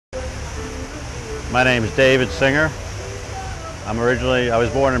My name is David Singer. I was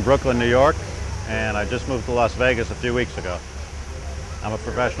born in Brooklyn, New York, and I just moved to Las Vegas a few weeks ago. I'm a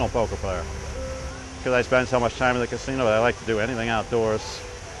professional poker player. Because I spend so much time in the casino, I like to do anything outdoors,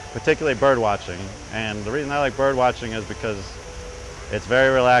 particularly bird watching. And the reason I like bird watching is because it's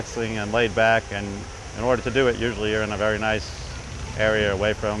very relaxing and laid back, and in order to do it, usually you're in a very nice area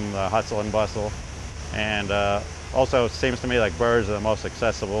away from the hustle and bustle. And also, it seems to me like birds are the most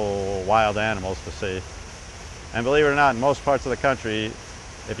accessible wild animals to see. And believe it or not, in most parts of the country,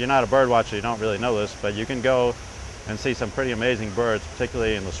 if you're not a bird watcher, you don't really know this, but you can go and see some pretty amazing birds,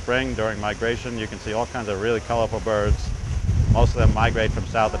 particularly in the spring during migration. You can see all kinds of really colorful birds. Most of them migrate from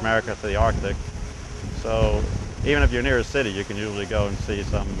South America to the Arctic. So even if you're near a city, you can usually go and see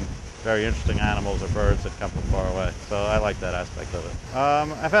some very interesting animals or birds that come from far away. So I like that aspect of it.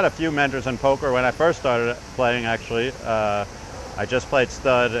 I've had a few mentors in poker. When I first started playing, actually, I just played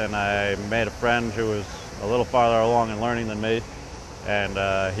stud, and I made a friend who was a little farther along in learning than me.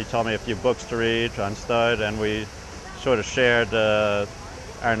 And he told me a few books to read on stud, and we sort of shared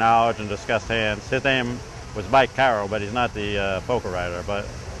our knowledge and discussed hands. His name was Mike Carroll, but he's not the poker writer. But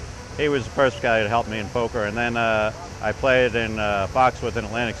he was the first guy to help me in poker. And then I played in Foxwoods in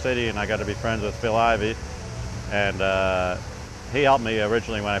Atlantic City, and I got to be friends with Phil Ivey. And he helped me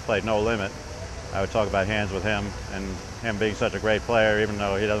originally when I played No Limit. I would talk about hands with him, and him being such a great player, even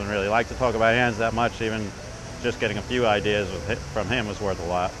though he doesn't really like to talk about hands that much, even just getting a few ideas from him was worth a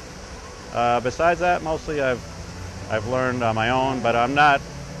lot. Besides that, mostly I've learned on my own, but I'm not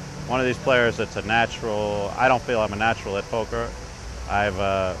one of these players that's a natural. I don't feel I'm a natural at poker.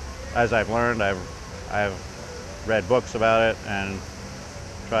 As I've learned, I've read books about it and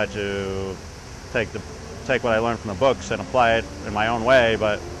tried to take what I learned from the books and apply it in my own way.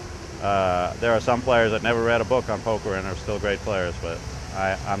 But there are some players that never read a book on poker and are still great players, but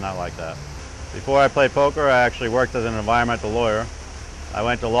I'm not like that. Before I played poker, I actually worked as an environmental lawyer. I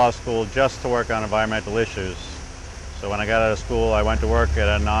went to law school just to work on environmental issues. So when I got out of school, I went to work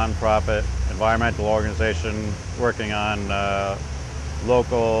at a non-profit environmental organization working on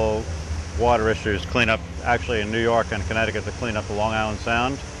local water issues, cleanup, actually in New York and Connecticut, to clean up the Long Island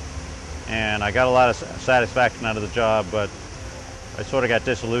Sound. And I got a lot of satisfaction out of the job, but I sort of got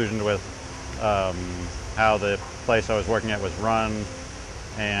disillusioned with how the place I was working at was run,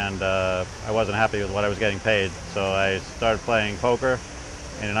 and I wasn't happy with what I was getting paid. So I started playing poker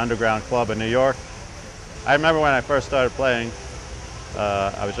in an underground club in New York. I remember when I first started playing,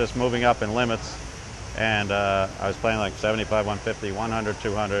 I was just moving up in limits, and I was playing like 75, 150, 100,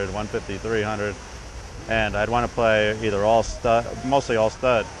 200, 150, 300, and I'd want to play either all stud, mostly all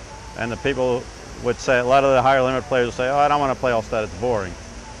stud, and the people would say, a lot of the higher limit players would say, oh, I don't want to play all stud, it's boring.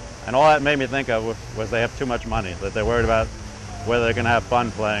 And all that made me think of was they have too much money, that they're worried about whether they're going to have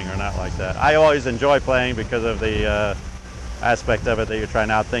fun playing or not like that. I always enjoy playing because of the aspect of it that you're trying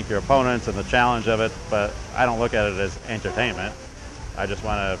to outthink your opponents and the challenge of it, but I don't look at it as entertainment. I just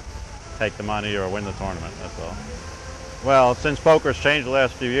want to take the money or win the tournament, that's all. Well, since poker's changed the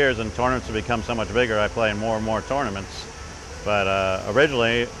last few years and tournaments have become so much bigger, I play in more and more tournaments. But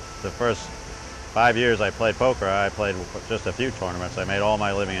originally, the first 5 years I played poker, I played just a few tournaments. I made all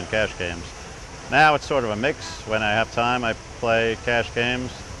my living in cash games. Now it's sort of a mix. When I have time, I play cash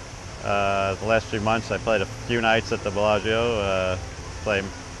games. The last few months, I played a few nights at the Bellagio.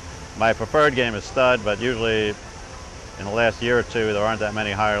 My preferred game is stud, but usually in the last year or two, there aren't that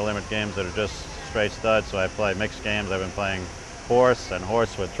many higher limit games that are just straight stud, so I play mixed games. I've been playing horse and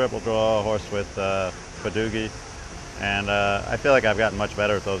horse with triple draw, horse with Fadugi, and I feel like I've gotten much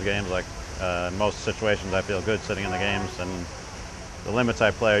better at those games. Like in most situations, I feel good sitting in the games, and the limits I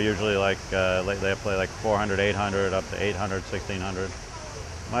play are usually like, they play like 400, 800, up to 800, 1600.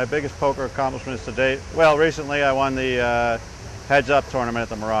 My biggest poker accomplishments to date, well, recently I won the Heads Up tournament at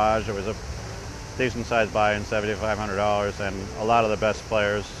the Mirage. It was a decent sized buy-in, $7,500, and a lot of the best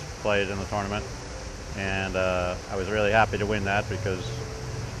players played in the tournament. And I was really happy to win that because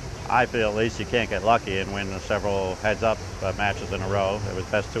I feel at least you can't get lucky and win several Heads Up matches in a row. It was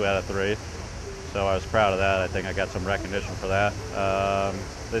best 2 out of 3. So I was proud of that. I think I got some recognition for that.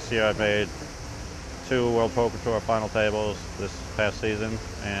 This year I made 2 World Poker Tour final tables this past season,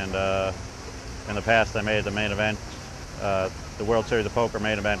 and in the past I made the main event, the World Series of Poker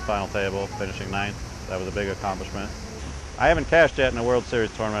main event final table, finishing 9th. That was a big accomplishment. I haven't cashed yet in a World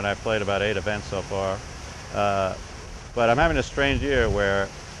Series tournament. I've played about 8 events so far, but I'm having a strange year where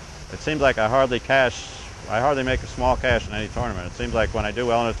it seems like I hardly make a small cash in any tournament. It seems like when I do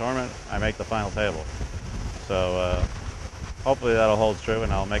well in a tournament, I make the final table. So hopefully that'll hold true,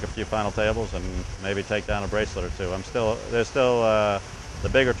 and I'll make a few final tables and maybe take down a bracelet or 2. There's still the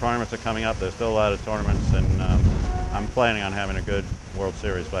bigger tournaments are coming up. There's still a lot of tournaments, and I'm planning on having a good World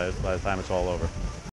Series by the time it's all over.